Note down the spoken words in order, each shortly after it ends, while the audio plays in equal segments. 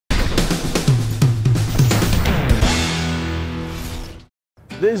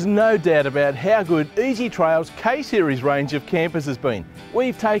There's no doubt about how good Ezytrail's K Series range of campers has been.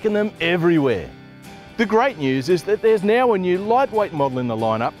 We've taken them everywhere. The great news is that there's now a new lightweight model in the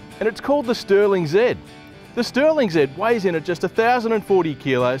lineup, and it's called the Stirling Z. The Stirling Z weighs in at just 1,040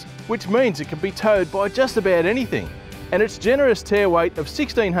 kilos, which means it can be towed by just about anything. And its generous tear weight of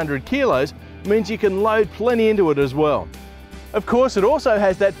 1,600 kilos means you can load plenty into it as well. Of course, it also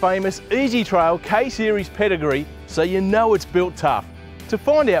has that famous Ezytrail K Series pedigree, so you know it's built tough. To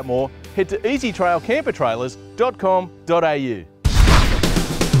find out more, head to ezytrailcampertrailers.com.au.